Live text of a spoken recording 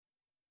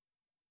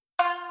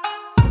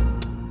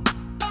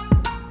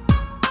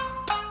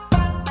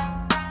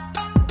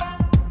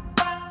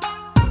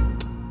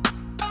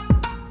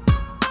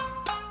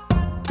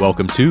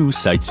Welcome to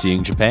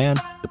Sightseeing Japan,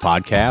 the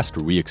podcast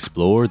where we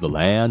explore the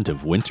land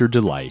of winter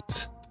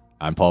delight.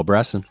 I'm Paul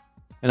Bresson.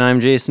 And I'm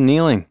Jason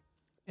Nealing.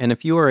 And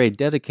if you are a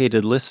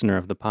dedicated listener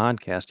of the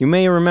podcast, you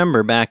may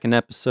remember back in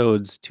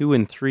episodes 2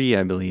 and 3,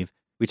 I believe,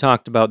 we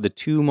talked about the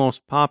two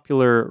most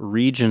popular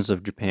regions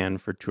of Japan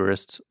for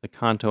tourists, the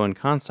Kanto and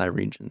Kansai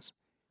regions.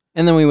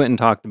 And then we went and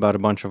talked about a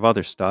bunch of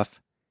other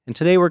stuff. And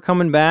today we're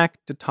coming back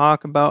to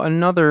talk about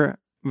another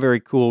very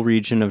cool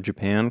region of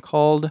Japan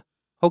called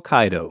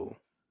Hokkaido.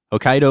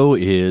 Hokkaido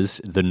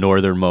is the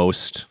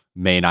northernmost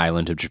main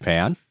island of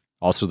Japan,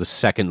 also the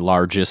second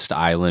largest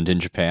island in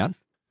Japan.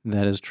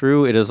 That is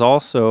true. It is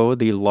also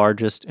the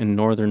largest and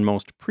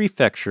northernmost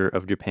prefecture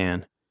of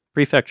Japan.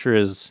 Prefecture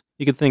is,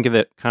 you could think of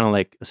it kind of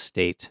like a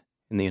state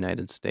in the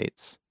United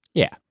States.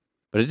 Yeah.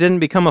 But it didn't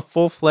become a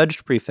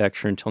full-fledged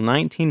prefecture until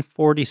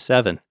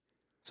 1947.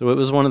 So it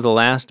was one of the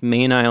last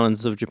main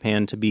islands of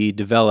Japan to be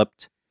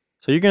developed.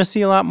 So you're going to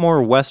see a lot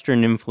more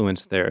Western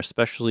influence there,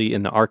 especially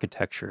in the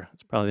architecture.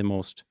 It's probably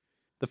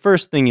the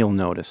first thing you'll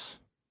notice.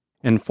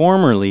 And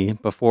formerly,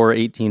 before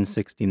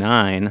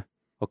 1869,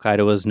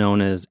 Hokkaido was known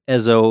as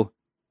Ezo,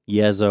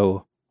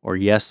 Yezo, or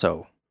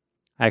Yeso.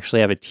 I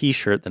actually have a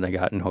t-shirt that I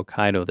got in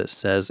Hokkaido that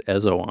says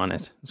Ezo on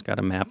it. It's got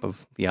a map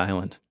of the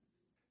island.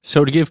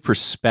 So to give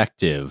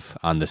perspective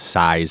on the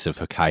size of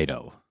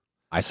Hokkaido,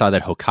 I saw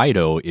that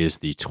Hokkaido is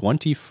the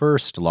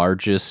 21st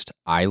largest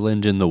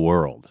island in the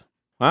world.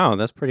 Wow,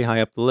 that's pretty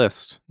high up the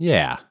list.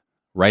 Yeah.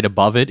 Right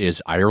above it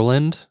is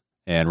Ireland,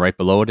 and right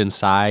below it in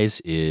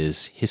size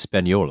is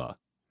Hispaniola.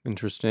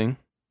 Interesting.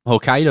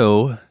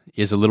 Hokkaido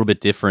is a little bit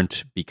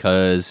different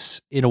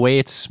because, in a way,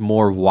 it's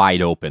more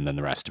wide open than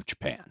the rest of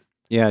Japan.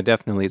 Yeah,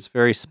 definitely. It's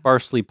very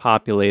sparsely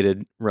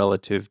populated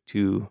relative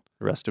to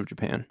the rest of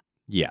Japan.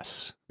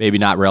 Yes. Maybe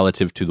not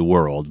relative to the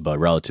world, but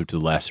relative to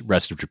the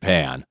rest of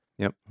Japan.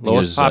 Yep.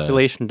 Lowest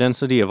population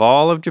density of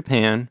all of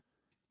Japan.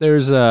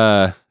 There's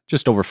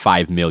just over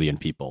 5 million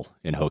people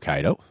in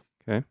Hokkaido.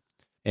 Okay.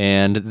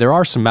 And there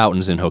are some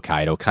mountains in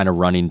Hokkaido kind of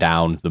running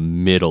down the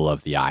middle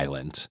of the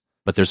island.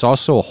 But there's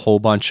also a whole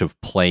bunch of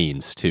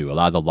plains, too. A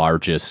lot of the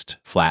largest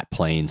flat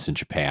plains in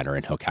Japan are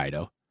in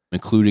Hokkaido,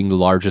 including the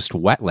largest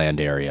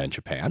wetland area in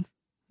Japan.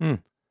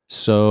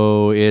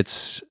 So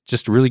it's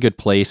just a really good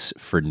place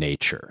for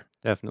nature.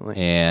 Definitely.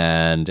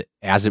 And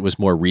as it was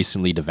more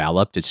recently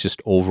developed, it's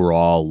just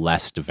overall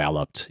less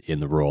developed in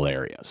the rural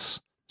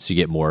areas. So you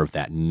get more of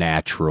that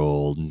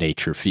natural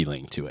nature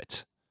feeling to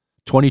it.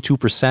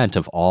 22%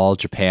 of all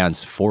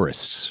Japan's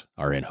forests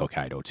are in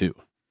Hokkaido, too.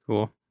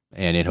 Cool.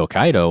 And in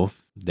Hokkaido,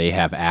 they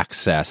have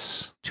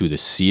access to the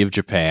Sea of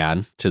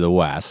Japan to the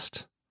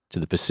west, to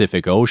the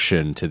Pacific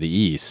Ocean to the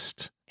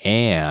east,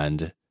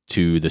 and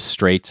to the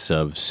Straits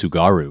of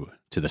Tsugaru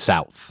to the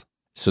south.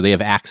 So they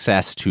have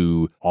access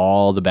to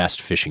all the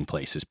best fishing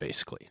places,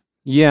 basically.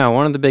 Yeah,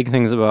 one of the big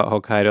things about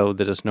Hokkaido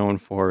that it's known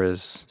for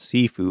is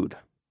seafood.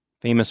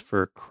 Famous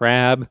for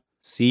crab,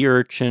 sea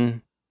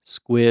urchin,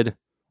 squid,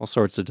 all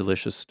sorts of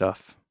delicious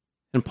stuff.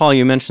 And Paul,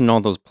 you mentioned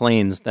all those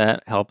plains.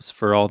 That helps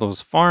for all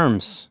those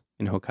farms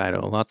in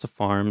Hokkaido. Lots of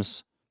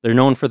farms. They're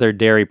known for their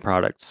dairy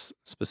products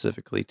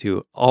specifically,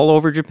 too. All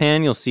over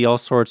Japan, you'll see all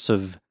sorts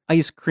of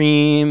ice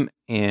cream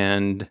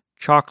and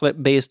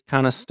chocolate-based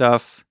kind of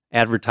stuff,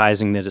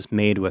 advertising that is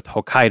made with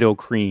Hokkaido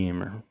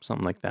cream or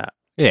something like that.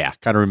 Yeah,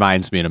 kind of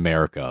reminds me in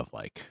America of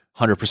like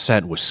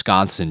 100%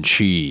 Wisconsin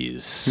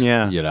cheese.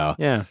 Yeah. You know?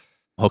 Yeah.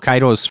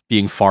 Hokkaido's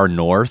being far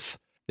north.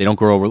 They don't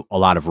grow a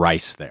lot of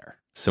rice there.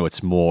 So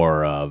it's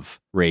more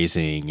of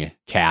raising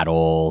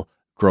cattle,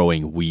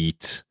 growing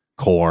wheat,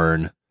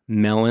 corn.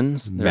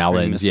 Melons.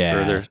 Melons, yeah.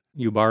 For their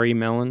Yubari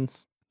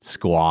melons.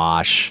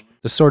 Squash.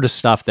 The sort of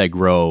stuff that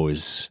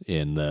grows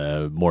in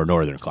the more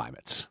northern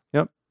climates.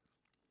 Yep.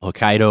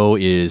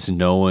 Hokkaido is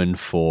known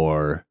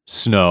for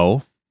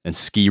snow and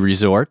ski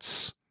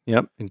resorts.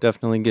 Yep. It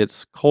definitely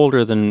gets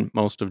colder than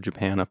most of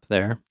Japan up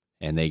there.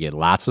 And they get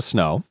lots of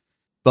snow.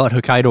 But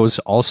Hokkaido is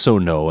also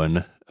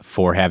known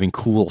for having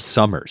cool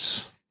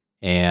summers.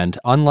 And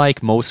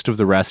unlike most of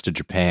the rest of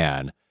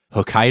Japan,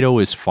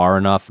 Hokkaido is far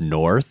enough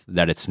north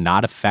that it's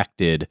not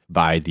affected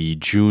by the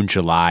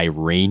June-July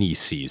rainy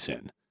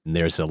season. And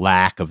there's a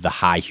lack of the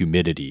high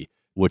humidity,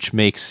 which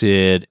makes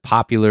it a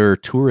popular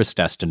tourist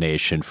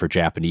destination for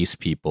Japanese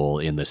people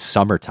in the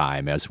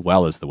summertime as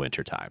well as the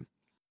wintertime.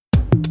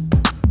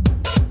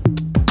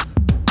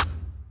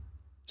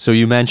 So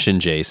you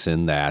mentioned,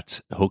 Jason, that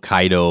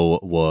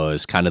Hokkaido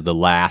was kind of the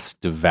last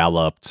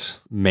developed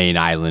main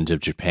island of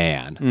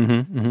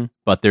Japan.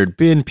 But there'd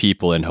been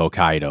people in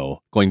Hokkaido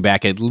going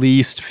back at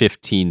least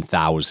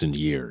 15,000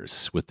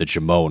 years with the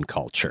Jomon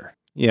culture.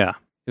 Yeah.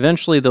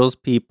 Eventually, those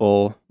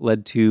people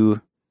led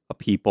to a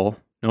people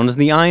known as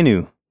the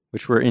Ainu,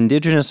 which were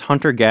indigenous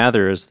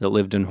hunter-gatherers that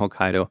lived in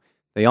Hokkaido.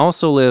 They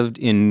also lived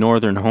in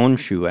northern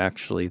Honshu,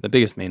 actually, the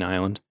biggest main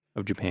island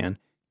of Japan.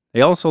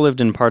 They also lived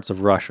in parts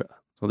of Russia.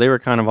 So they were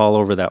kind of all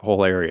over that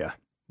whole area,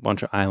 a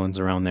bunch of islands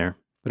around there.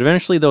 But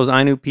eventually those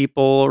Ainu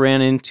people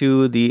ran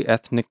into the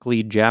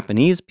ethnically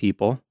Japanese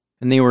people,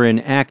 and they were in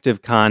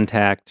active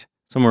contact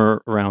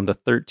somewhere around the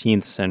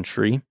 13th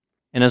century.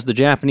 And as the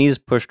Japanese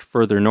pushed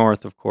further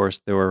north, of course,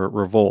 there were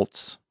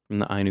revolts from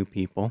the Ainu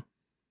people.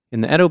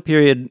 In the Edo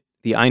period,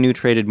 the Ainu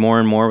traded more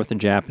and more with the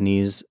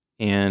Japanese,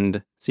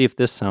 and see if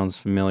this sounds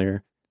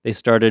familiar. They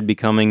started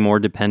becoming more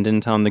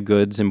dependent on the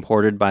goods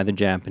imported by the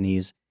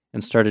Japanese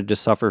and started to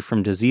suffer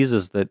from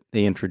diseases that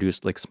they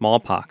introduced, like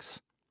smallpox.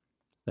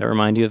 Does that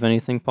remind you of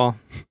anything, Paul?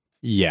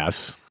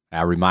 Yes.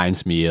 That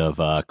reminds me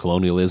of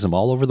colonialism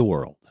all over the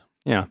world.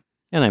 Yeah.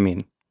 And I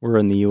mean, we're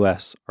in the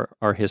U.S.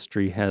 Our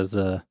history has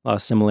a lot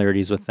of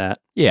similarities with that.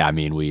 Yeah, I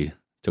mean, we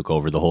took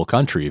over the whole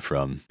country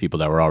from people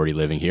that were already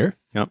living here.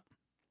 Yep.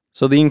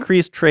 So the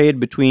increased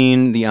trade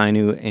between the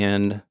Ainu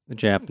and the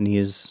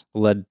Japanese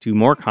led to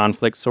more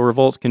conflicts, so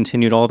revolts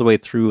continued all the way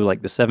through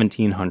like the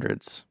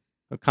 1700s.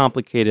 A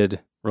complicated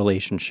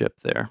relationship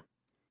there.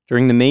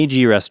 During the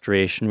Meiji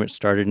Restoration, which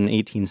started in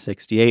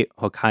 1868,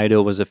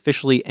 Hokkaido was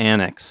officially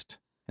annexed,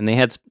 and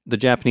the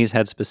Japanese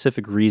had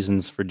specific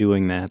reasons for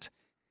doing that.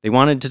 They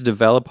wanted to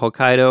develop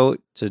Hokkaido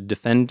to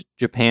defend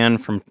Japan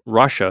from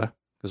Russia,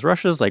 because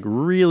Russia's like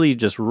really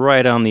just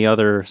right on the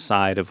other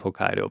side of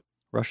Hokkaido.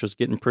 Russia's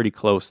getting pretty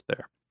close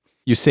there.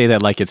 You say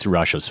that like it's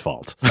Russia's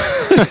fault.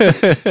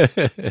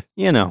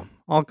 You know,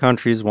 all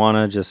countries want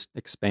to just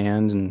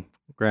expand and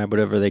grab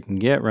whatever they can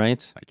get,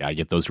 right? I gotta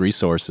get those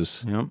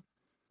resources. Yeah.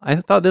 I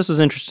thought this was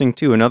interesting,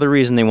 too. Another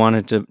reason they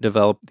wanted to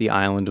develop the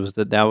island was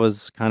that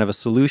was kind of a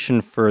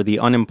solution for the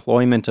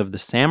unemployment of the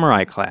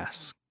samurai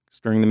class. 'Cause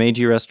during the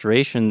Meiji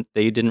Restoration,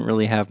 they didn't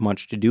really have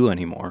much to do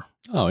anymore.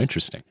 Oh,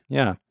 interesting.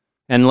 Yeah.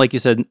 And like you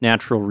said,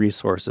 natural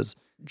resources.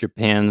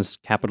 Japan's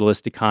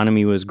capitalist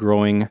economy was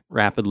growing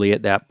rapidly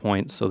at that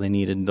point, so they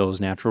needed those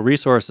natural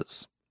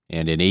resources.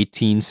 And in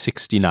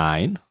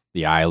 1869,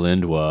 the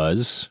island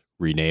was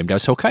renamed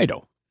as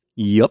Hokkaido.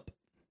 Yup.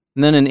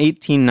 And then in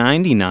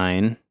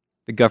 1899,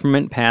 the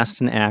government passed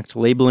an act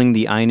labeling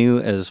the Ainu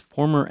as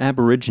former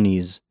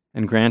Aborigines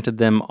and granted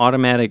them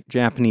automatic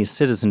Japanese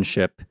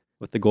citizenship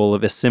with the goal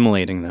of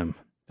assimilating them.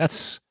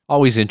 That's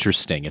always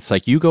interesting. It's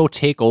like you go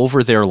take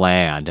over their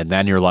land and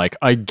then you're like,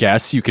 I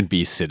guess you can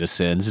be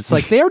citizens. It's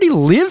like they already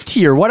lived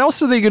here. What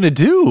else are they going to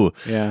do?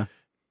 Yeah.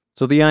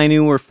 So the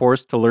Ainu were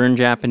forced to learn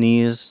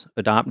Japanese,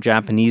 adopt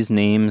Japanese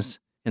names,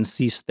 and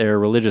cease their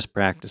religious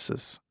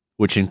practices.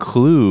 Which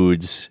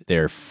includes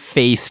their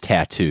face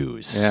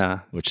tattoos, Yeah,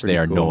 which they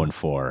are cool. known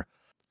for.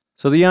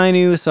 So the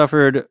Ainu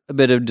suffered a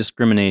bit of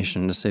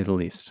discrimination, to say the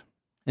least.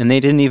 And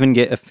they didn't even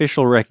get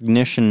official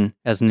recognition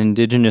as an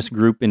indigenous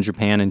group in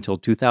Japan until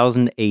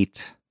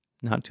 2008,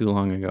 not too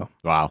long ago.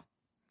 Wow.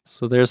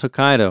 So there's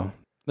Hokkaido,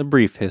 the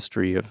brief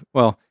history of,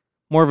 well,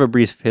 more of a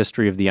brief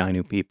history of the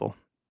Ainu people.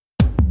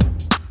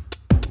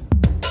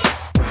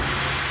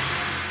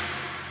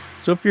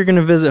 So if you're going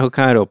to visit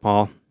Hokkaido,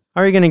 Paul,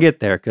 how are you going to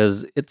get there?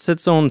 Because it's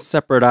its own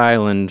separate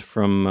island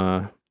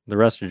from the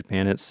rest of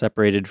Japan. It's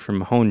separated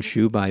from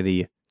Honshu by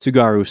the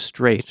Tsugaru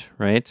Strait,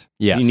 right?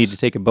 Yes. Do you need to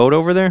take a boat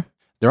over there?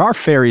 There are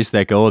ferries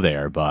that go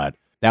there, but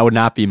that would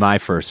not be my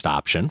first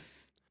option.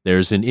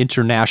 There's an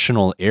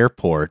international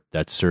airport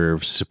that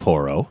serves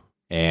Sapporo,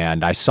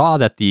 and I saw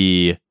that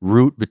the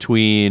route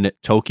between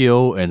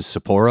Tokyo and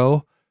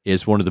Sapporo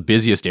is one of the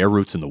busiest air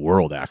routes in the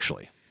world,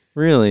 actually.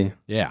 Really?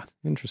 Yeah.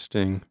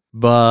 Interesting.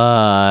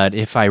 But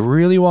if I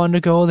really wanted to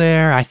go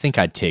there, I think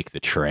I'd take the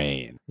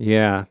train.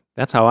 Yeah,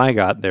 that's how I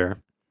got there.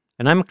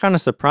 And I'm kind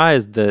of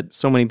surprised that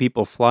so many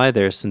people fly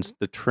there since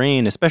the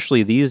train,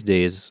 especially these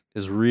days,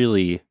 is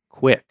really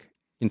quick.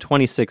 In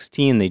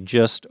 2016, they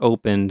just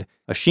opened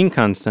a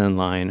Shinkansen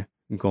line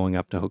going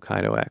up to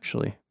Hokkaido,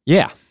 actually.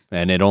 Yeah,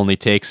 and it only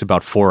takes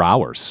about 4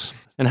 hours.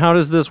 And how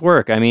does this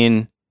work? I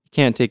mean, you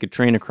can't take a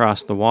train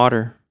across the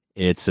water.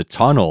 It's a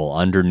tunnel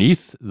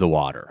underneath the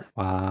water.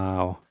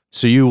 Wow.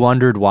 So you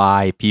wondered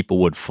why people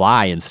would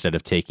fly instead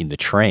of taking the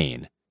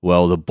train.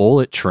 Well, the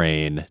bullet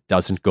train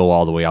doesn't go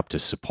all the way up to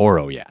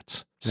Sapporo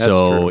yet. That's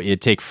so true.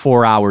 it'd take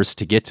 4 hours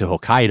to get to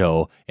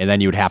Hokkaido, and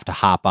then you'd have to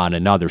hop on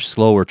another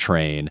slower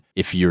train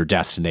if your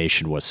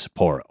destination was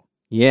Sapporo.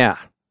 Yeah.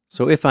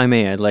 So if I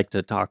may, I'd like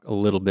to talk a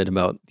little bit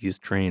about these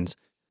trains.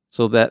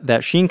 So that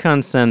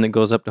Shinkansen that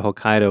goes up to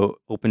Hokkaido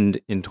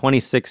opened in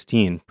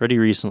 2016, pretty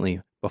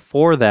recently.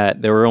 Before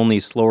that, there were only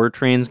slower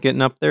trains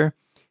getting up there.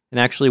 And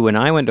actually, when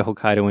I went to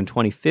Hokkaido in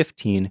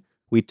 2015,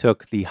 we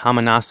took the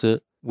Hamanasu,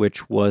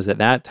 which was at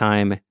that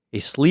time a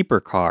sleeper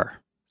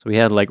car. So we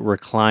had like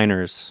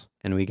recliners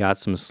and we got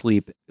some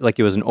sleep. Like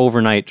it was an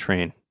overnight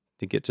train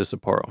to get to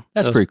Sapporo.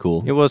 That's pretty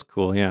cool. It was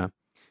cool, yeah.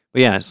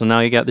 But yeah, so now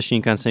you got the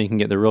Shinkansen, you can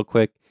get there real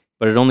quick.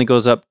 But it only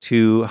goes up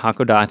to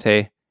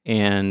Hakodate.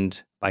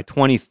 And by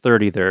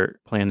 2030, they're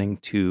planning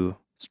to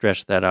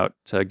stretch that out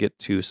to get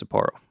to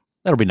Sapporo.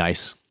 That'll be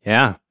nice.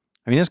 Yeah.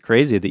 I mean, it's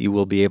crazy that you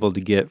will be able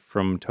to get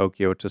from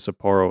Tokyo to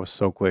Sapporo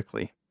so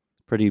quickly.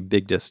 Pretty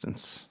big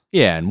distance.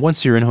 Yeah, and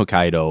once you're in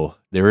Hokkaido,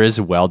 there is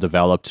a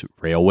well-developed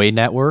railway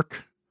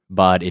network,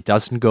 but it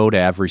doesn't go to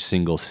every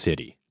single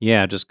city.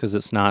 Yeah, just because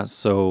it's not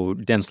so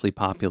densely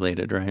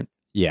populated, right?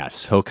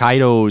 Yes,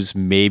 Hokkaido's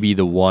maybe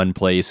the one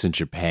place in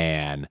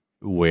Japan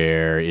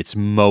where it's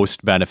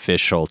most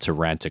beneficial to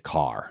rent a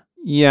car.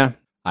 Yeah.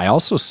 I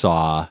also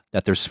saw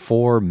that there's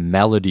 4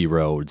 melody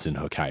roads in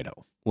Hokkaido.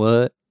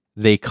 What?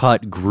 They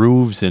cut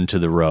grooves into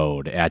the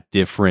road at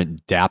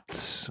different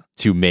depths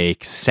to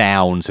make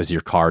sounds as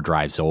your car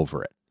drives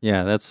over it.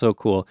 Yeah, that's so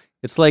cool.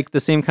 It's like the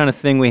same kind of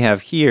thing we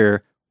have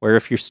here, where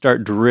if you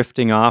start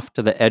drifting off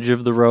to the edge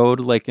of the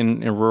road, like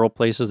in rural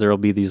places, there'll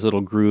be these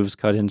little grooves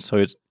cut in,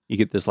 so you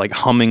get this like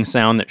humming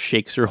sound that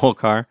shakes your whole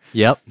car.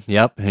 Yep.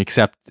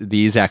 Except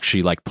these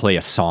actually like play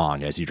a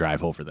song as you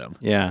drive over them.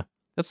 Yeah,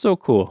 that's so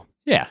cool.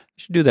 Yeah. You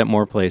should do that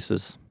more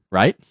places.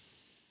 Right?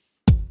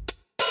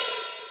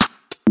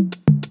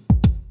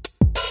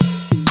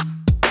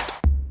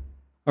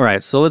 All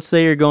right, so let's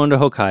say you're going to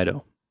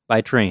Hokkaido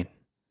by train.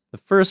 The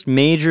first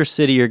major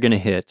city you're going to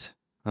hit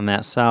on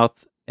that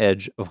south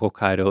edge of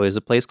Hokkaido is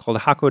a place called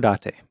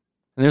Hakodate.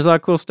 And there's a lot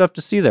of cool stuff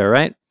to see there,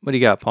 right? What do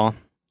you got, Paul?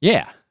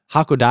 Yeah.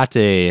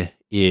 Hakodate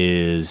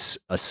is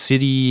a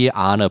city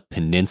on a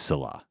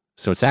peninsula.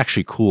 So it's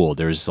actually cool.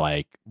 There's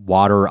like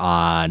water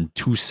on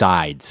two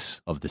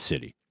sides of the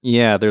city.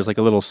 Yeah, there's like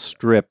a little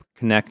strip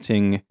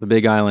connecting the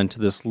big island to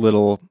this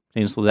little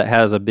peninsula that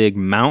has a big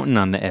mountain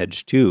on the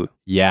edge, too.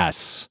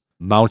 Yes.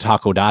 Mount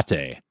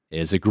Hakodate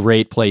is a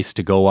great place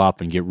to go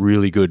up and get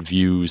really good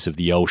views of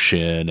the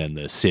ocean and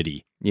the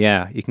city.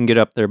 Yeah, you can get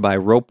up there by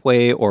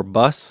ropeway or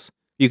bus.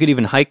 You could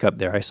even hike up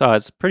there. I saw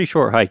it's a pretty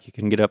short hike. You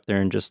can get up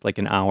there in just like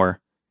an hour.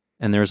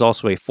 And there's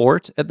also a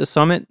fort at the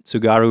summit,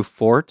 Tsugaru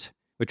Fort,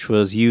 which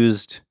was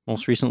used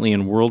most recently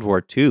in World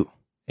War II.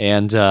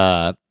 And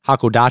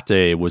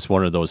Hakodate was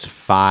one of those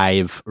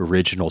 5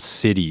 original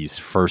cities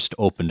first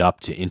opened up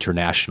to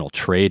international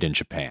trade in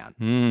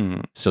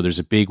Japan. So there's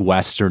a big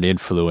Western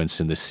influence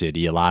in the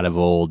city, a lot of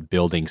old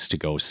buildings to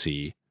go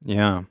see.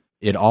 Yeah.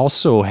 It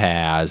also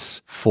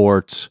has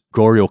Fort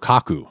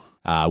Goryokaku,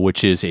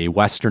 which is a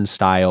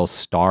Western-style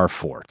star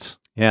fort.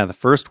 Yeah, the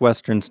first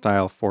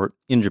Western-style fort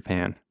in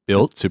Japan.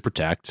 Built to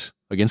protect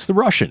against the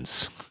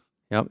Russians.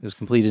 Yep, it was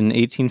completed in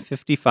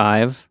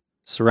 1855,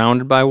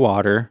 surrounded by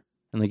water,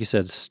 and like you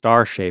said,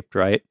 star-shaped,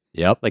 right?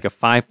 Yep. Like a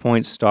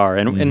 5-point star,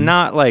 and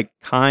not like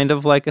kind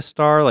of like a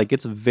star, like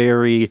it's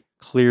very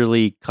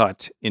clearly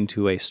cut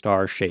into a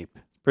star shape.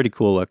 Pretty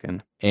cool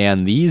looking.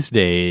 And these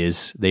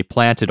days, they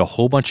planted a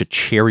whole bunch of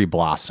cherry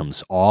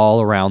blossoms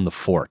all around the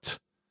fort.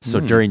 So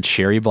during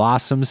cherry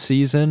blossom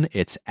season,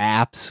 it's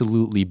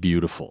absolutely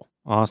beautiful.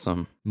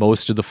 Awesome.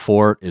 Most of the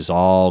fort is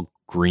all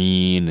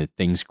green and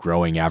things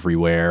growing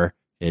everywhere.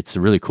 It's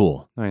really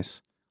cool.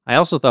 Nice. I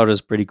also thought it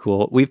was pretty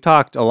cool. We've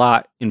talked a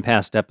lot in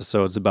past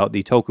episodes about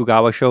the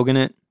Tokugawa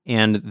shogunate,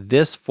 and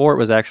this fort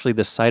was actually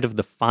the site of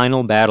the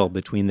final battle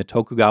between the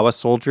Tokugawa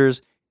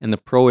soldiers and the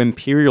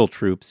pro-imperial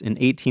troops in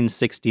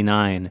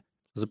 1869. It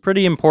was a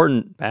pretty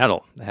important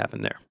battle that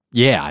happened there.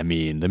 Yeah, I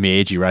mean, the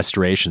Meiji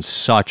Restoration is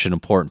such an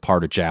important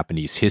part of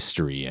Japanese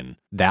history, and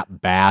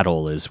that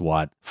battle is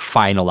what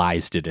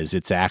finalized it as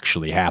it's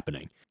actually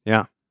happening.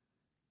 Yeah.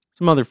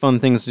 Some other fun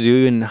things to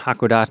do in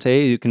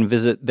Hakodate. You can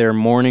visit their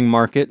morning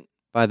market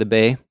by the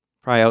bay,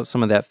 try out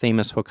some of that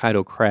famous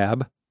Hokkaido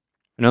crab.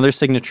 Another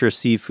signature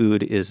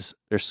seafood is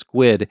their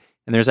squid,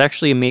 and there's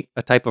actually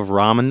a type of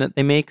ramen that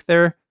they make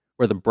there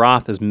where the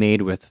broth is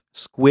made with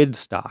squid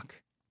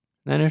stock.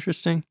 Isn't that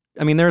interesting?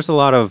 I mean, there's a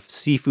lot of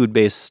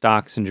seafood-based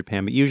stocks in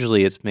Japan, but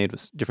usually it's made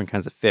with different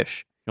kinds of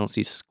fish. You don't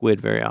see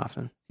squid very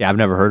often. Yeah, I've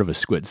never heard of a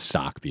squid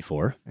stock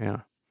before.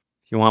 Yeah.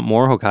 If you want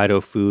more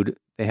Hokkaido food,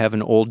 they have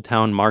an old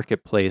town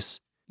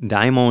marketplace,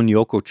 Daimon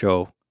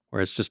Yokocho,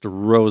 where it's just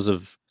rows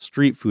of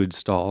street food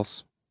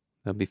stalls.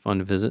 That'd be fun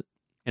to visit.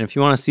 And if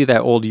you want to see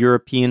that old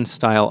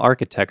European-style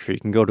architecture, you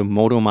can go to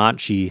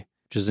Motomachi,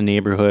 which is a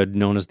neighborhood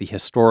known as the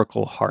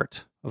historical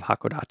heart of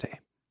Hakodate.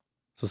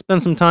 So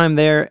spend some time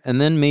there, and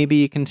then maybe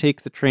you can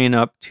take the train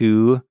up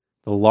to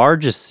the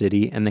largest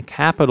city and the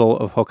capital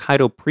of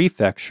Hokkaido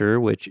Prefecture,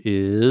 which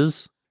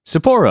is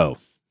Sapporo.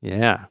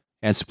 Yeah.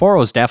 And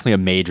Sapporo is definitely a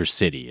major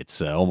city.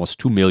 It's almost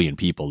 2 million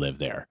people live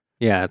there.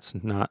 Yeah, it's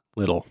not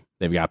little.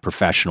 They've got a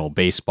professional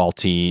baseball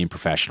team,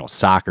 professional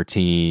soccer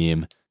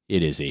team.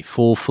 It is a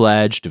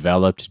full-fledged,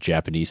 developed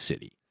Japanese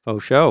city. Oh,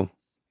 show.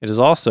 It is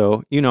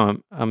also,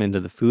 I'm into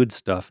the food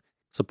stuff.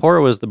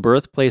 Sapporo is the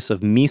birthplace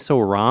of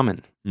miso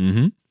ramen.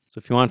 Mm-hmm. So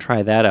if you want to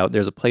try that out,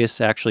 there's a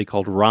place actually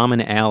called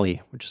Ramen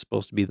Alley, which is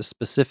supposed to be the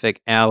specific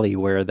alley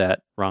where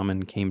that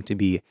ramen came to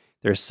be.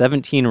 There are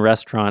 17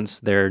 restaurants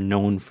there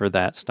known for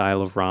that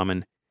style of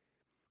ramen.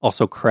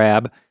 Also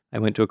crab. I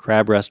went to a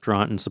crab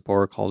restaurant in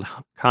Sapporo called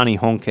Kani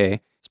Honke.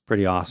 It's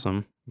pretty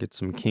awesome. Get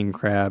some king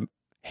crab,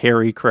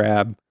 hairy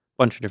crab, a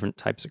bunch of different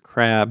types of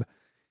crab.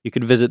 You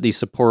could visit the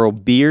Sapporo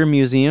Beer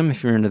Museum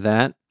if you're into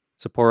that.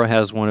 Sapporo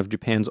has one of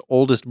Japan's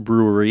oldest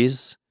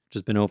breweries, which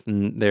has been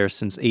open there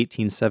since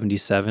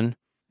 1877.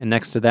 And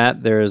next to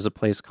that, there is a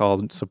place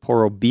called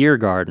Sapporo Beer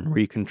Garden, where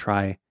you can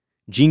try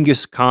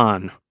Genghis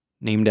Khan,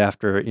 named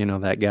after,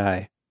 that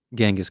guy,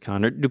 Genghis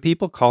Khan. Or do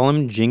people call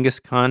him Genghis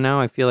Khan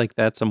now? I feel like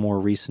that's a more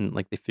recent,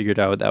 like they figured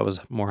out that was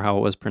more how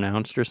it was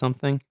pronounced or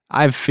something.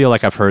 I feel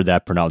like I've heard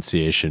that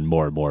pronunciation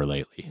more and more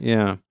lately.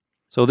 Yeah.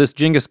 So this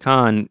Genghis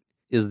Khan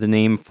is the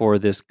name for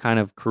this kind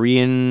of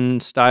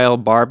Korean-style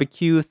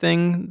barbecue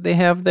thing they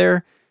have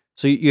there.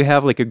 So you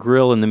have like a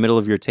grill in the middle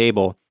of your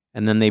table,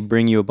 And then they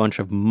bring you a bunch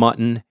of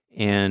mutton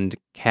and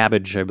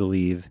cabbage, I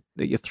believe,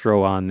 that you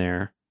throw on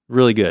there.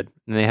 Really good.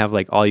 And they have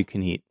like all you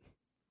can eat.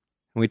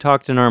 And we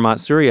talked in our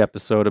Matsuri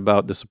episode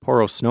about the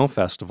Sapporo Snow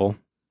Festival.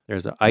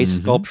 There's an ice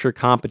sculpture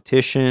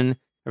competition.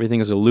 Everything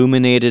is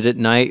illuminated at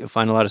night. You'll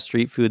find a lot of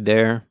street food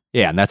there.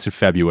 Yeah, and that's in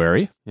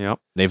February. Yep.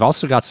 They've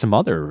also got some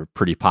other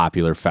pretty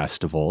popular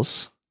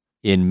festivals.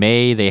 In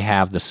May, they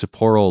have the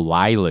Sapporo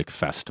Lilac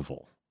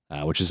Festival,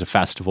 which is a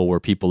festival where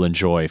people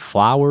enjoy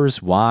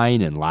flowers,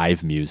 wine, and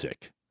live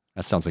music.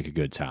 That sounds like a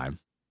good time.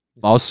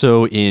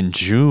 Also in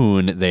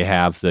June, they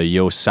have the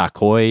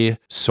Yosakoi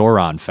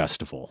Soran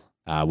Festival,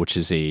 which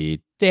is a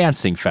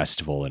dancing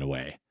festival in a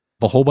way.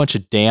 A whole bunch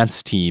of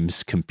dance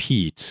teams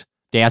compete,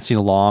 dancing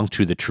along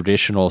to the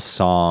traditional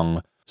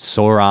song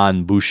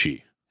Soran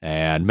Bushi.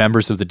 And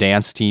members of the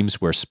dance teams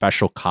wear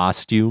special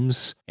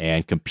costumes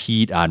and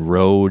compete on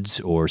roads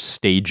or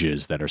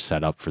stages that are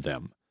set up for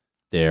them.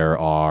 There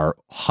are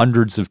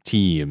hundreds of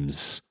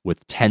teams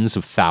with tens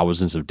of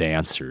thousands of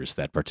dancers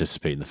that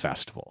participate in the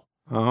festival.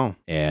 Oh.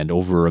 And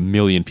over 1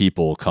 million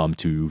people come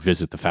to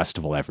visit the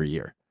festival every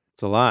year.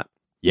 It's a lot.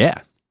 Yeah.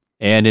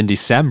 And in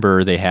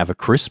December, they have a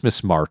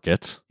Christmas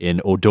market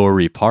in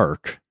Odori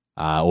Park.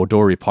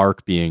 Odori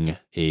Park being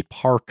a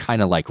park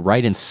kind of like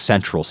right in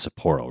central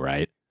Sapporo,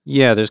 right?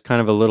 Yeah, there's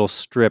kind of a little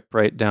strip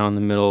right down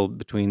the middle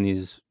between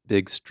these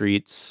big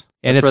streets.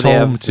 And That's it's where they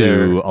home have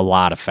to a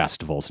lot of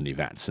festivals and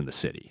events in the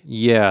city.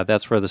 Yeah,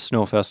 that's where the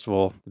Snow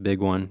Festival, the big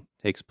one,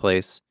 takes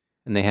place.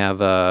 And they have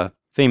a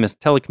famous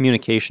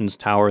telecommunications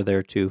tower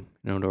there too,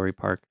 in Odori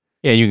Park.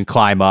 Yeah, you can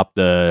climb up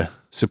the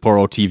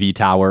Sapporo TV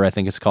tower, I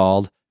think it's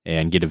called,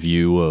 and get a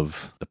view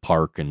of the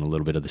park and a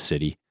little bit of the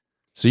city.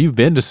 So you've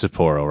been to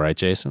Sapporo, right,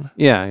 Jason?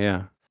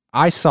 Yeah.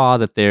 I saw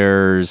that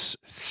there's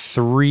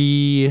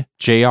 3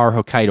 JR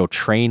Hokkaido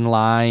train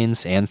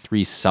lines and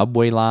 3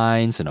 subway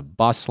lines and a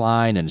bus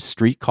line and a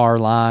streetcar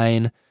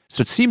line.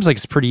 So it seems like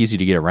it's pretty easy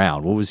to get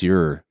around. What was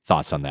your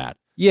thoughts on that?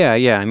 Yeah.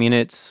 I mean,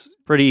 it's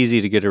pretty easy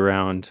to get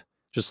around,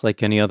 just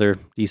like any other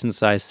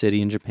decent-sized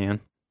city in Japan.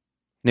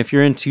 And if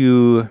you're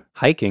into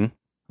hiking,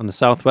 on the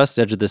southwest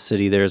edge of the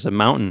city, there's a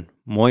mountain,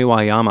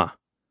 Moiwayama,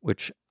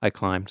 which I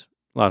climbed.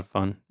 A lot of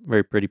fun.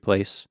 Very pretty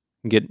place.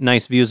 You get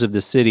nice views of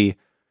the city,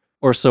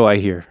 or so I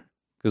hear.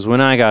 Because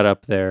when I got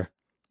up there,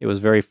 it was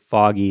very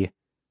foggy.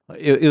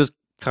 It was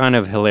kind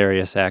of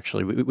hilarious,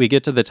 actually. We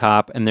get to the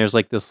top, and there's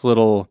like this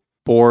little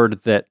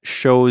board that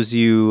shows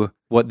you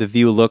what the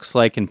view looks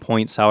like and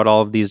points out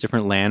all of these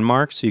different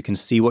landmarks so you can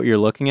see what you're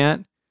looking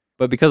at.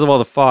 But because of all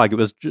the fog, it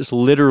was just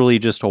literally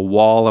just a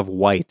wall of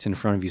white in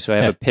front of you. So I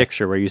have a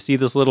picture where you see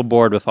this little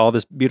board with all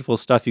this beautiful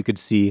stuff you could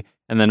see,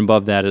 and then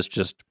above that is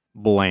just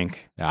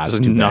blank.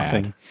 Just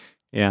nothing. Bad.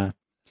 Yeah.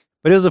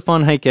 But it was a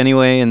fun hike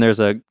anyway, and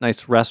there's a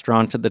nice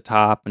restaurant at the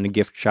top and a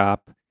gift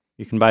shop.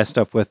 You can buy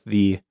stuff with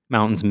the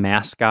mountain's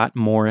mascot,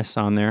 Morris,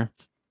 on there.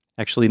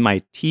 Actually,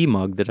 my tea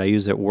mug that I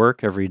use at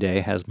work every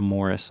day has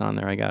Morris on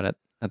there. I got it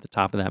at the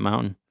top of that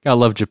mountain. I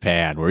love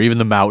Japan, where even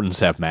the mountains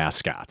have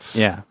mascots.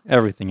 Yeah,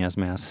 everything has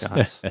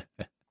mascots.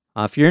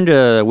 If you're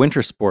into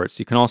winter sports,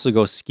 you can also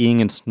go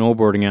skiing and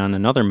snowboarding on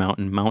another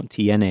mountain, Mount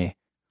Tiene,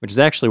 which is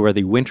actually where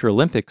the Winter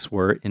Olympics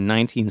were in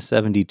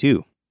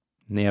 1972.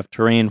 And they have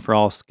terrain for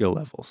all skill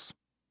levels.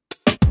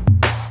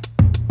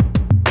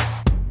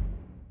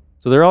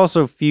 So there are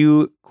also a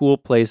few cool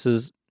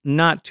places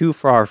not too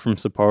far from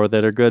Sapporo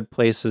that are good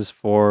places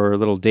for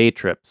little day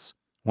trips.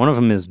 One of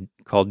them is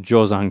called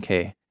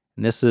Jozankei,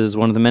 and this is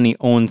one of the many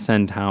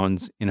onsen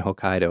towns in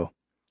Hokkaido.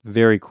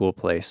 Very cool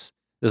place.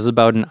 This is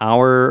about an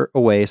hour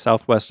away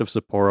southwest of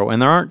Sapporo,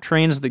 and there aren't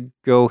trains that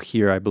go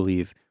here, I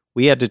believe.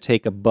 We had to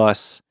take a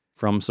bus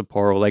from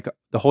Sapporo. Like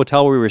the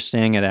hotel we were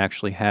staying at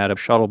actually had a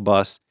shuttle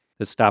bus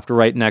that stopped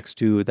right next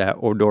to that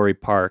Odori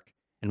Park,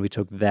 and we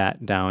took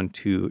that down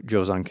to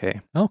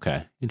Jozankei.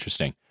 Okay,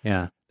 interesting.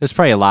 Yeah. There's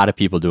probably a lot of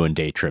people doing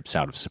day trips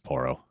out of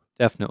Sapporo.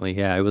 Definitely,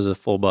 yeah. It was a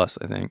full bus,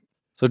 I think.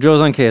 So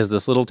Jozankei is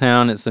this little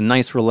town. It's a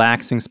nice,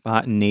 relaxing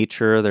spot in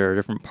nature. There are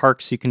different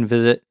parks you can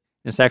visit.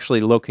 It's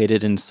actually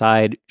located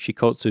inside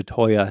Shikotsu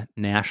Toya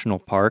National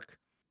Park.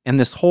 And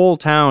this whole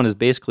town is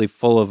basically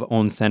full of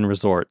onsen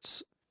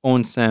resorts.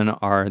 Onsen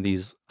are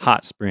these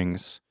hot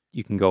springs.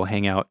 You can go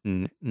hang out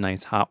in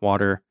nice hot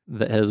water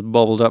that has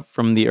bubbled up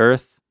from the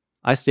earth.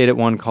 I stayed at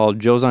one called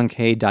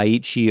Jozankei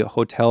Daiichi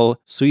Hotel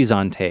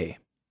Suizante.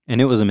 And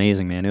it was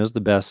amazing, man. It was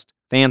the best,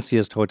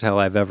 fanciest hotel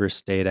I've ever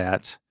stayed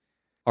at.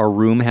 Our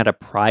room had a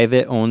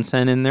private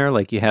onsen in there.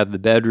 Like you had the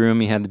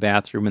bedroom, you had the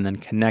bathroom, and then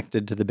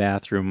connected to the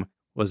bathroom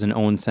was an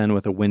onsen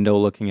with a window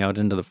looking out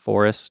into the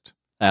forest.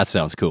 That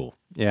sounds cool.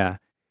 Yeah.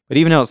 But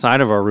even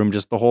outside of our room,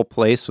 just the whole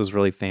place was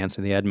really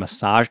fancy. They had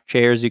massage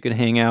chairs you could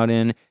hang out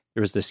in.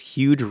 There was this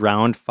huge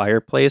round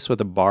fireplace with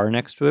a bar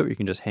next to it where you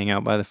can just hang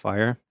out by the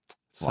fire.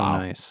 So Wow.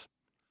 nice.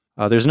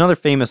 There's another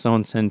famous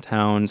onsen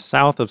town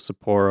south of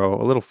Sapporo,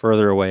 a little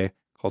further away,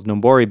 called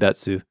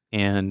Noboribetsu.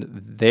 And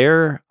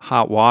their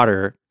hot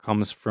water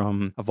comes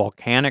from a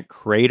volcanic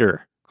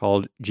crater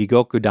called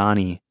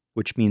Jigokudani,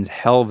 which means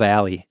Hell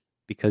Valley,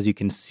 because you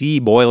can see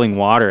boiling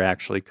water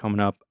actually coming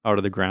up out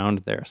of the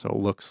ground there. So it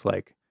looks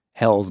like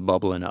hell's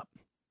bubbling up.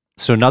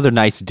 So another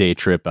nice day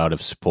trip out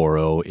of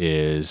Sapporo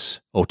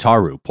is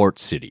Otaru, Port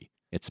City.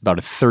 It's about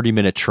a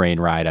 30-minute train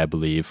ride, I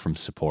believe, from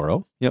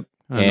Sapporo. Yep,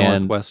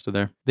 And northwest of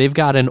there. They've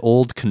got an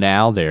old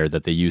canal there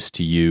that they used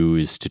to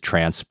use to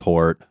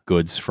transport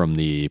goods from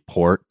the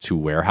port to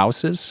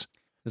warehouses.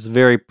 It's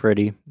very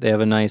pretty. They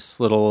have a nice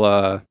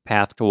little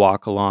path to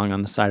walk along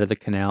on the side of the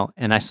canal.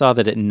 And I saw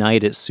that at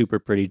night it's super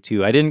pretty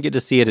too. I didn't get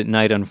to see it at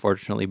night,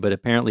 unfortunately, but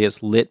apparently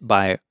it's lit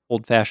by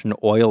old-fashioned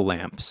oil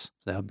lamps.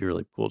 So that would be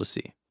really cool to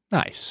see.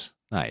 Nice.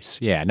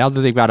 Yeah, now that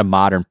they've got a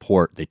modern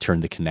port, they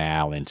turned the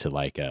canal into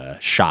like a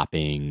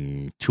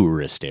shopping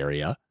tourist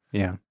area.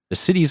 Yeah. The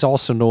city's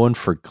also known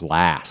for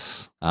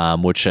glass,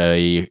 which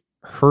I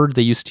heard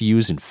they used to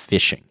use in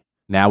fishing.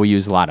 Now we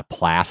use a lot of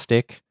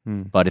plastic,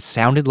 but it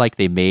sounded like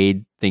they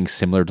made things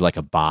similar to like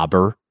a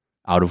bobber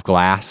out of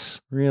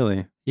glass.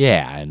 Really?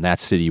 Yeah, and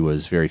that city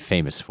was very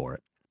famous for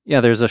it.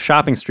 Yeah, there's a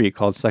shopping street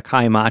called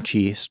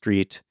Sakaimachi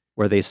Street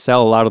where they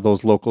sell a lot of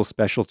those local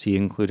specialty,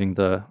 including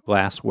the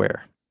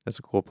glassware. That's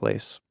a cool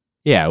place.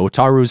 Yeah,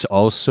 Otaru's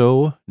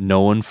also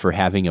known for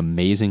having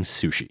amazing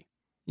sushi.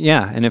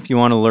 Yeah, and if you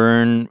want to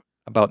learn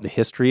about the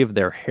history of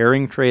their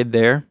herring trade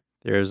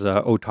there's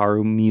a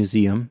Otaru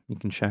Museum you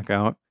can check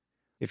out.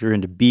 If you're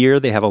into beer,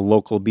 they have a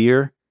local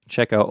beer.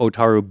 Check out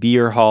Otaru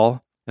Beer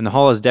Hall. And the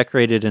hall is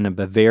decorated in a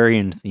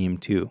Bavarian theme,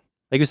 too.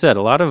 Like I said,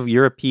 a lot of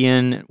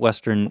European,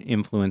 Western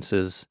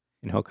influences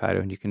in Hokkaido,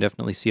 and you can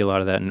definitely see a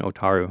lot of that in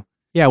Otaru.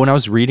 Yeah, when I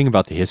was reading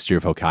about the history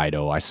of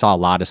Hokkaido, I saw a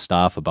lot of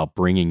stuff about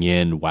bringing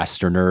in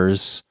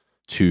Westerners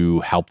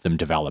to help them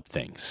develop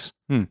things.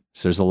 So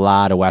there's a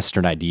lot of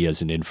Western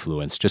ideas and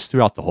influence just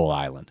throughout the whole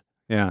island.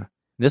 Yeah.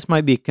 This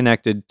might be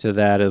connected to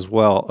that as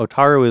well.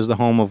 Otaru is the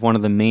home of one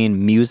of the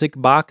main music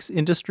box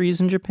industries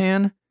in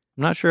Japan.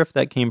 I'm not sure if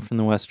that came from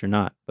the West or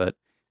not, but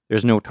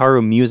there's an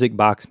Otaru Music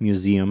Box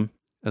Museum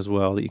as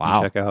well that you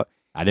can check out.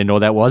 I didn't know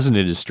that was an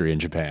industry in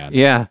Japan.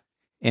 Yeah.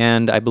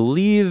 And I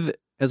believe,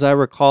 as I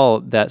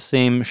recall, that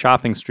same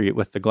shopping street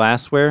with the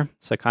glassware,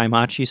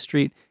 Sakaimachi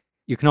Street,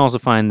 you can also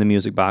find the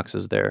music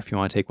boxes there if you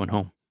want to take one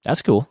home.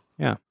 That's cool.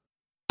 Yeah.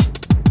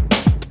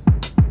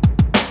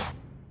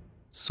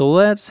 So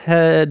let's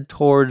head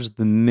towards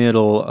the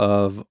middle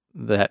of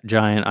that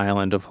giant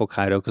island of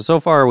Hokkaido, because so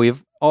far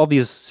all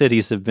these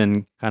cities have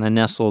been kind of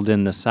nestled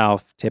in the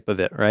south tip of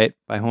it, right?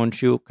 By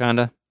Honshu, kind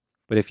of.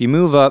 But if you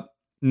move up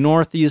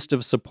northeast of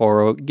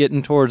Sapporo,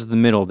 getting towards the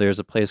middle, there's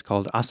a place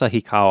called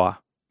Asahikawa.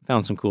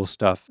 Found some cool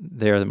stuff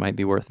there that might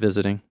be worth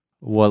visiting.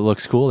 What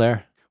looks cool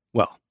there?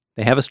 Well,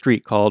 they have a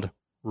street called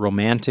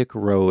Romantic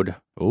Road.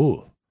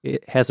 Ooh.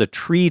 It has a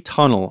tree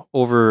tunnel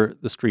over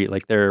the street.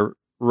 Like there are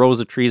rows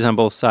of trees on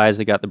both sides.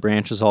 They got the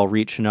branches all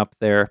reaching up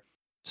there.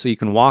 So you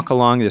can walk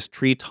along this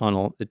tree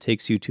tunnel that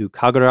takes you to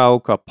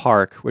Kaguraoka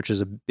Park, which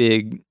is a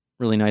big,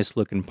 really nice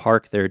looking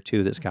park there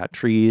too that's got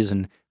trees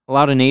and a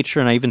lot of nature.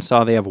 And I even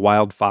saw they have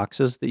wild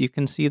foxes that you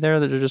can see there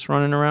that are just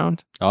running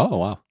around. Oh,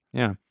 wow.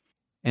 Yeah.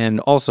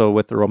 And also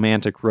with the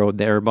Romantic Road,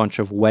 there are a bunch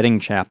of wedding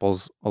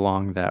chapels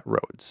along that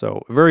road.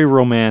 So a very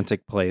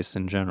romantic place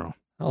in general.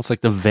 Oh, it's like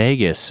the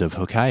Vegas of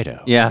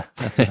Hokkaido. Yeah,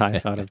 that's what I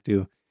thought of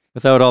too.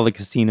 Without all the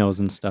casinos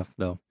and stuff,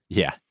 though.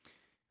 Yeah.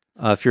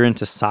 If you're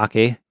into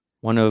sake,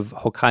 one of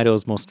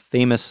Hokkaido's most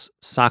famous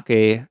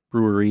sake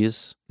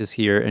breweries is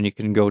here, and you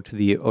can go to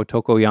the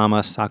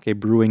Otokoyama Sake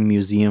Brewing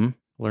Museum,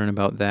 learn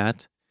about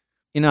that.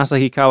 In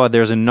Asahikawa,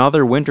 there's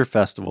another winter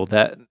festival.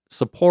 That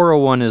Sapporo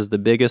one is the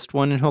biggest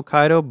one in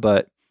Hokkaido,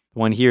 but the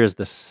one here is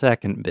the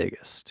second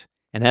biggest.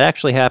 And that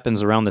actually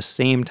happens around the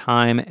same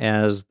time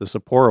as the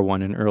Sapporo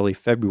one in early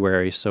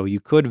February, so you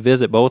could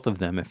visit both of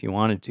them if you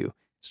wanted to.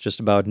 It's just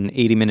about an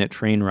 80-minute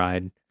train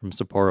ride from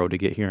Sapporo to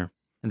get here.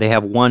 And they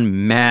have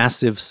one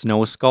massive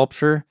snow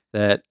sculpture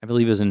that I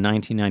believe is in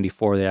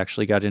 1994. They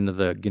actually got into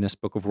the Guinness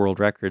Book of World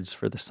Records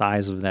for the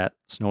size of that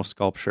snow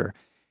sculpture.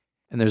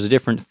 And there's a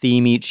different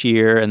theme each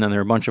year, and then there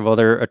are a bunch of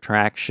other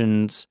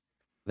attractions.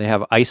 They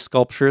have ice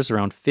sculptures,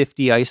 around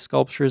 50 ice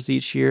sculptures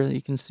each year that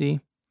you can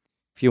see.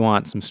 If you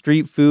want some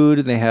street food,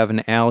 they have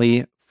an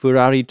alley,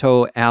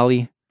 Furarito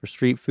Alley for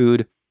street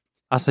food.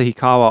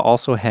 Asahikawa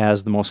also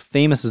has the most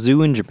famous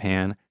zoo in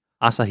Japan,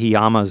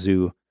 Asahiyama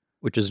Zoo,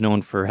 which is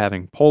known for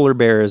having polar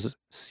bears,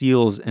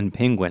 seals, and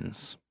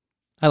penguins.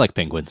 I like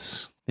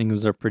penguins.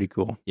 Penguins are pretty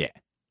cool. Yeah.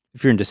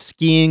 If you're into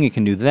skiing, you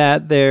can do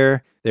that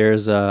there.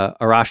 There's a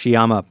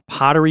Arashiyama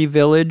Pottery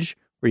Village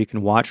where you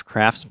can watch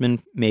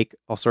craftsmen make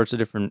all sorts of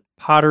different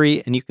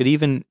pottery, and you could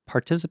even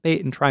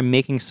participate and try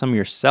making some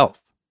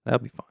yourself. That'll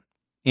be fun.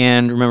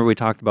 And remember, we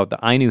talked about the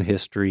Ainu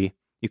history.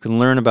 You can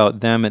learn about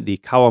them at the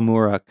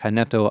Kawamura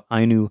Kaneto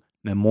Ainu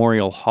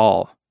Memorial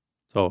Hall.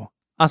 So,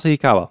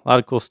 Asahikawa, a lot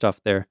of cool stuff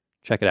there.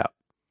 Check it out.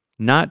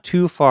 Not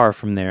too far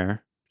from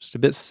there, just a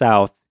bit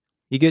south,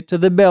 you get to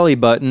the belly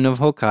button of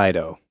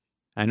Hokkaido.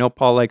 I know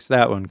Paul likes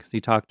that one because he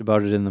talked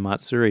about it in the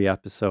Matsuri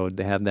episode.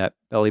 They have that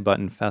belly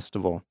button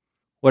festival.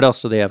 What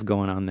else do they have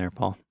going on there,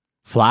 Paul?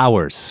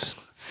 Flowers.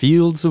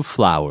 Fields of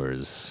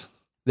flowers.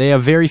 They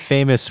have very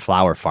famous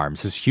flower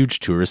farms. It's a huge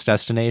tourist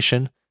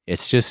destination.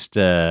 It's just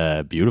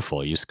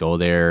beautiful. You just go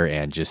there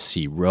and just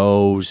see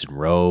rows and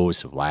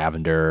rows of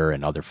lavender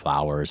and other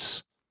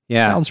flowers.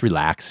 Yeah. Sounds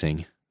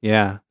relaxing.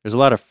 Yeah. There's a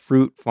lot of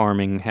fruit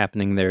farming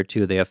happening there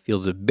too. They have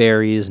fields of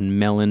berries and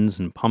melons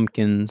and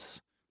pumpkins.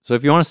 So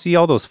if you want to see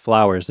all those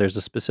flowers, there's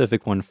a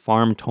specific one,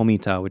 Farm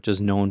Tomita, which is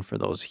known for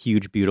those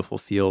huge, beautiful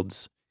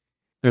fields.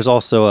 There's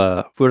also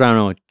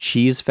a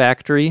cheese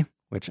factory,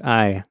 which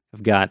I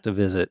have got to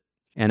visit.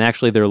 And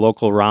actually their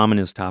local ramen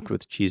is topped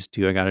with cheese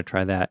too. I got to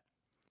try that.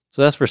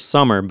 So that's for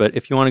summer, but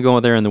if you want to go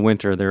there in the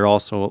winter, there are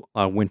also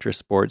winter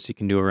sports you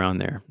can do around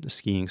there, the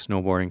skiing,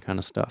 snowboarding kind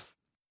of stuff.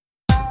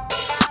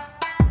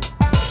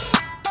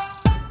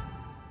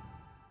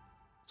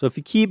 So if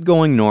you keep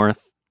going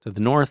north to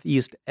the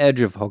northeast edge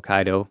of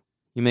Hokkaido,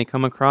 you may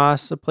come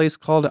across a place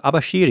called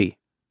Abashiri,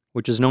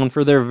 which is known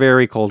for their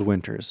very cold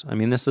winters. I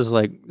mean, this is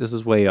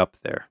way up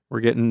there. We're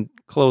getting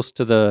close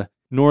to the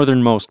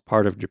northernmost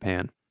part of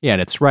Japan. Yeah,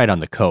 and it's right on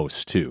the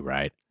coast too,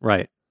 right?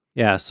 Right.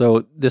 Yeah,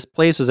 so this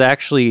place was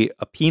actually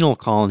a penal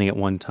colony at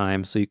one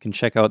time, so you can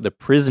check out the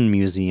prison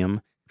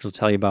museum, which will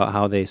tell you about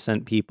how they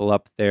sent people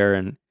up there,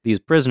 and these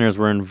prisoners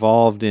were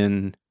involved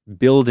in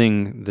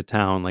building the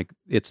town. Like,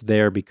 it's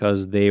there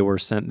because they were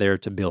sent there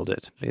to build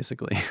it,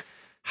 basically.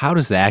 How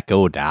does that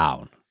go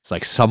down? It's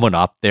like someone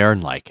up there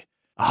and like,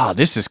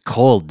 this is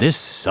cold, this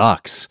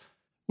sucks.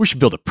 We should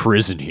build a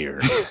prison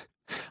here.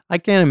 I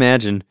can't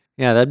imagine.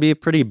 Yeah, that'd be a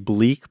pretty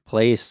bleak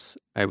place,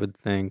 I would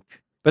think.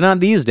 But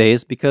not these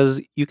days, because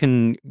you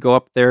can go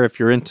up there if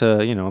you're into,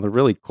 the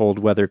really cold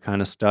weather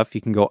kind of stuff. You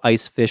can go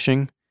ice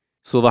fishing.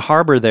 So the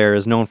harbor there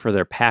is known for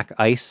their pack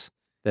ice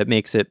that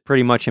makes it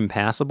pretty much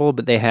impassable,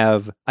 but they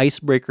have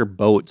icebreaker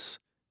boats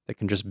that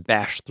can just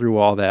bash through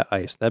all that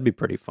ice. That'd be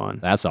pretty fun.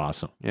 That's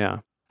awesome. Yeah.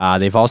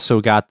 They've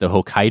also got the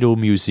Hokkaido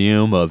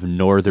Museum of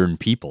Northern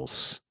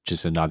Peoples, which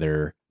is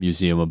another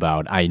museum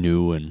about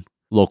Ainu and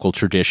local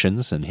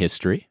traditions and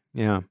history.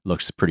 Yeah.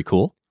 Looks pretty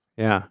cool.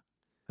 Yeah.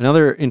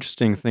 Another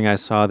interesting thing I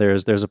saw there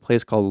is there's a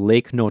place called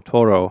Lake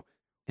Notoro,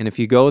 and if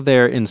you go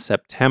there in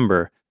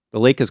September, the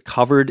lake is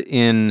covered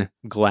in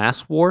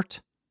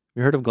glasswort.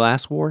 You heard of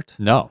glasswort?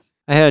 No.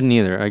 I hadn't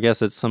either. I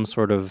guess it's some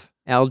sort of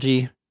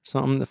algae or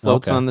something that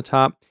floats on the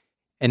top.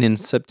 And in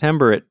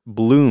September, it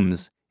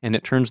blooms, and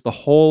it turns the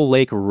whole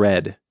lake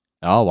red.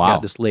 Oh, wow. Yeah,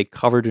 this lake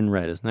covered in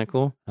red. Isn't that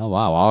cool? Oh,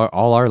 wow.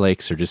 All our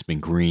lakes have just been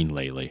green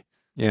lately.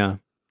 Yeah.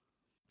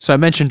 So I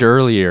mentioned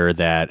earlier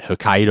that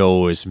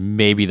Hokkaido is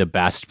maybe the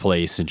best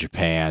place in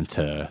Japan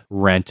to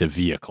rent a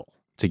vehicle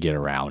to get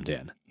around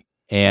in.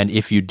 And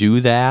if you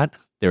do that,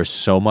 there's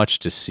so much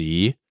to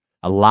see.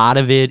 A lot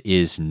of it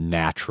is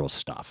natural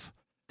stuff.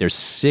 There's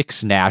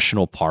 6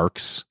 national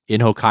parks in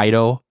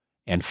Hokkaido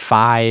and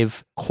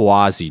 5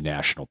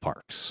 quasi-national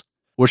parks,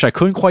 which I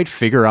couldn't quite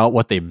figure out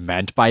what they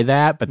meant by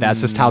that, but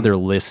that's just how they're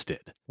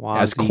listed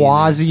as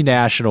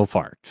quasi-national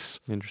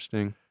parks.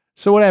 Interesting.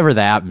 So whatever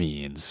that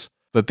means.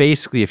 But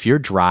basically, if you're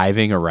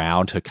driving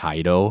around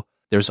Hokkaido,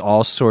 there's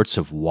all sorts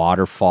of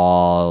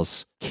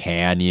waterfalls,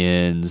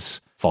 canyons,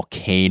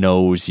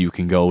 volcanoes you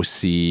can go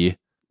see.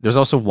 There's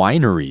also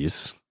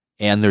wineries,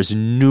 and there's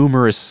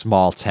numerous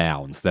small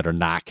towns that are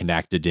not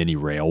connected to any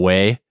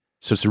railway.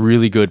 So it's a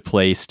really good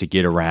place to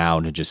get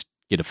around and just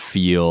get a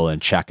feel and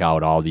check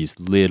out all these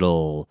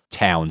little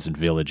towns and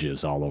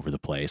villages all over the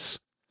place.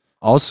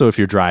 Also, if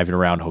you're driving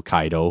around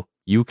Hokkaido,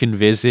 you can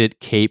visit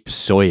Cape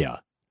Soya,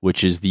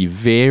 which is the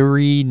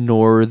very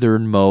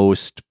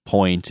northernmost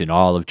point in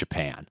all of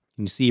Japan.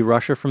 Can you see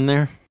Russia from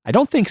there? I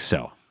don't think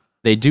so.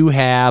 They do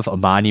have a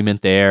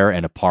monument there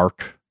and a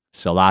park,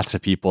 so lots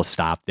of people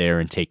stop there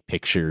and take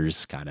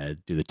pictures, kind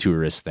of do the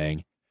tourist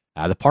thing.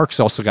 The park's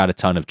also got a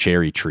ton of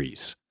cherry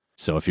trees,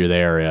 so if you're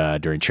there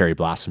during cherry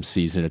blossom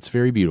season, it's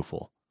very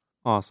beautiful.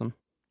 Awesome.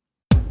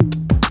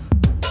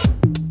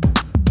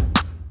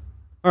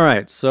 All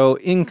right, so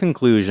in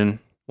conclusion,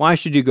 why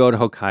should you go to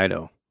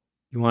Hokkaido?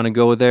 You want to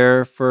go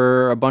there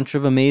for a bunch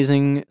of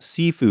amazing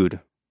seafood,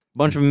 a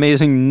bunch of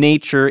amazing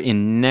nature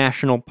in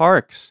national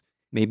parks.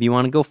 Maybe you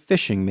want to go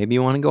fishing. Maybe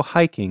you want to go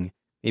hiking.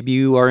 Maybe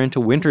you are into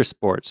winter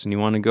sports and you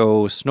want to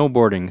go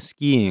snowboarding,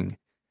 skiing.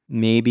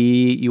 Maybe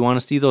you want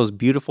to see those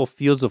beautiful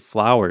fields of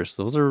flowers.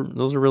 Those are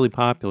really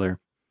popular.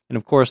 And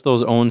of course,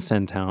 those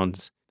onsen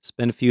towns.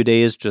 Spend a few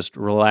days just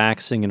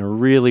relaxing in a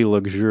really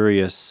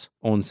luxurious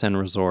onsen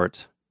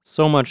resort.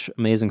 So much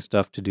amazing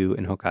stuff to do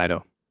in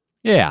Hokkaido.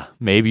 Yeah,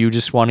 maybe you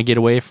just want to get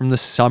away from the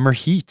summer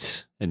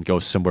heat and go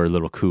somewhere a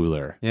little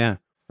cooler. Yeah.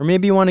 Or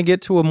maybe you want to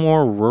get to a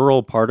more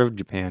rural part of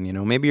Japan.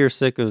 Maybe you're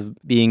sick of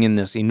being in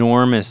this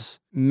enormous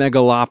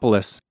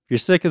megalopolis. If you're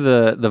sick of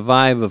the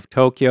vibe of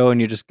Tokyo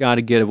and you just got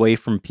to get away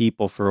from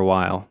people for a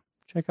while,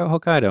 check out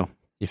Hokkaido.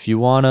 If you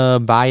want to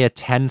buy a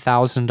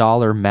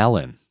 $10,000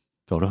 melon,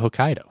 go to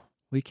Hokkaido.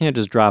 We can't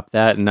just drop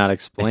that and not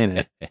explain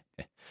it.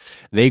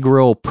 They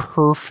grow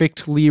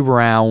perfectly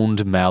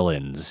round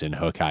melons in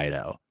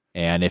Hokkaido.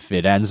 And if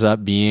it ends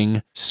up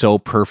being so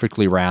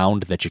perfectly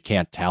round that you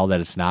can't tell that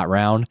it's not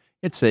round,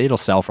 it'll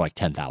sell for like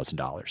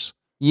 $10,000.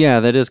 Yeah,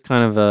 that is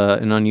kind of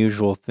an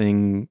unusual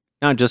thing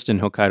not just in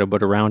Hokkaido,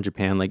 but around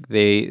Japan. Like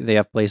they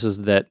have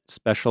places that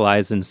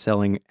specialize in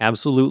selling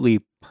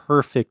absolutely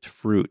perfect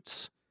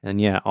fruits.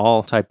 And yeah,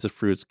 all types of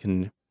fruits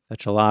can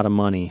fetch a lot of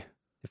money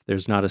if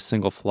there's not a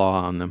single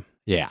flaw on them.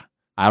 Yeah.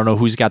 I don't know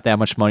who's got that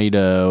much money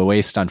to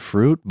waste on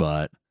fruit,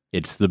 but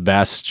it's the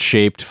best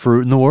shaped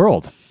fruit in the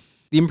world.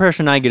 The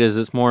impression I get is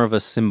it's more of a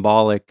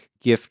symbolic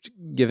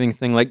gift-giving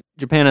thing. Like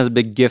Japan has a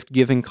big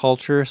gift-giving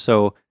culture,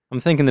 so I'm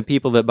thinking the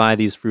people that buy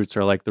these fruits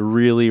are like the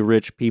really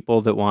rich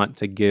people that want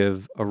to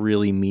give a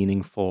really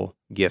meaningful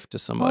gift to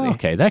somebody. Oh,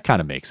 okay, that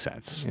kind of makes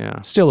sense.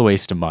 Yeah. Still a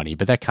waste of money,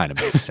 but that kind of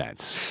makes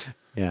sense.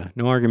 Yeah,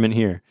 no argument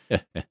here.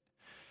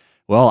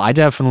 Well, I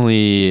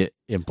definitely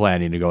am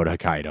planning to go to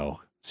Hokkaido.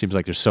 Seems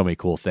like there's so many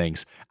cool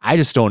things. I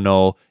just don't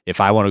know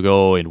if I want to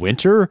go in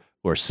winter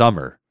or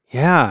summer.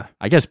 Yeah.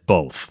 I guess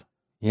both.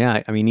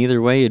 Yeah, I mean,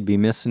 either way, you'd be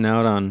missing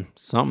out on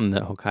something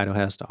that Hokkaido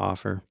has to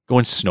offer.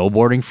 Going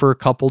snowboarding for a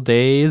couple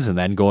days and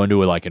then going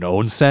to like an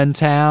onsen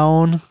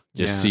town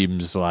just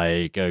seems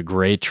like a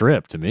great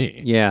trip to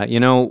me. Yeah,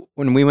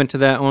 when we went to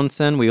that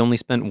onsen, we only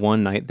spent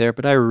one night there,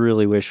 but I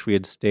really wish we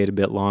had stayed a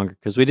bit longer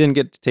because we didn't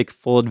get to take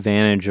full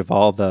advantage of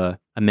all the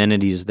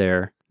amenities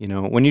there.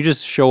 When you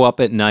just show up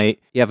at night,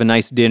 you have a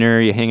nice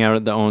dinner, you hang out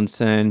at the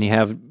onsen, you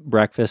have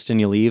breakfast,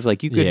 and you leave.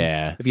 Like you could,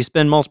 if you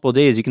spend multiple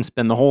days, you can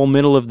spend the whole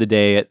middle of the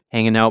day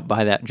hanging out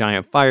by that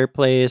giant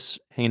fireplace,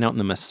 hanging out in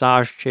the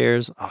massage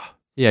chairs. Oh.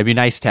 Yeah, it'd be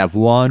nice to have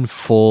one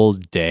full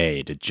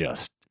day to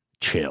just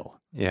chill.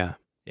 Yeah.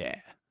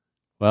 Yeah.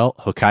 Well,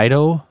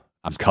 Hokkaido,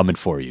 I'm coming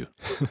for you.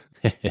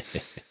 Well,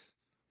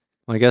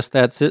 I guess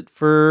that's it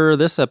for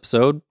this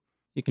episode.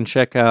 You can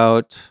check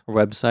out our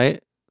website,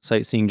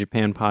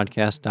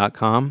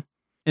 sightseeingjapanpodcast.com.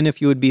 And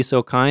if you would be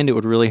so kind, it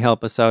would really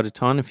help us out a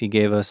ton if you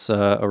gave us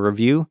a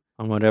review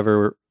on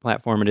whatever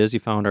platform it is you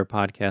found our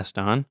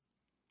podcast on.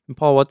 And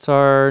Paul, what's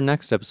our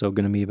next episode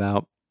going to be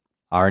about?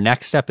 Our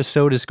next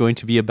episode is going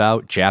to be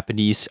about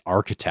Japanese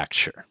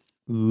architecture.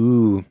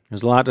 Ooh,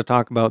 there's a lot to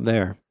talk about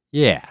there.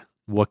 Yeah.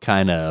 What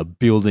kind of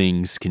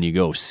buildings can you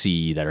go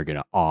see that are going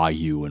to awe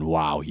you and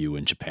wow you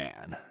in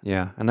Japan?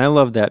 Yeah, and I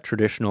love that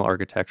traditional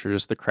architecture.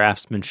 Just the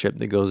craftsmanship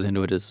that goes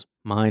into it is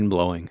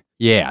mind-blowing.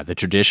 Yeah, the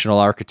traditional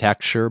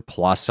architecture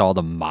plus all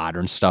the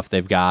modern stuff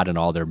they've got in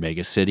all their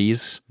mega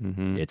cities.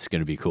 Mm-hmm. It's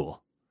going to be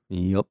cool.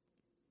 Yep.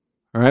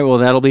 All right, well,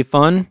 that'll be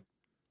fun.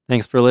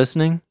 Thanks for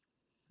listening,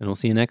 and we'll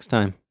see you next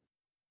time.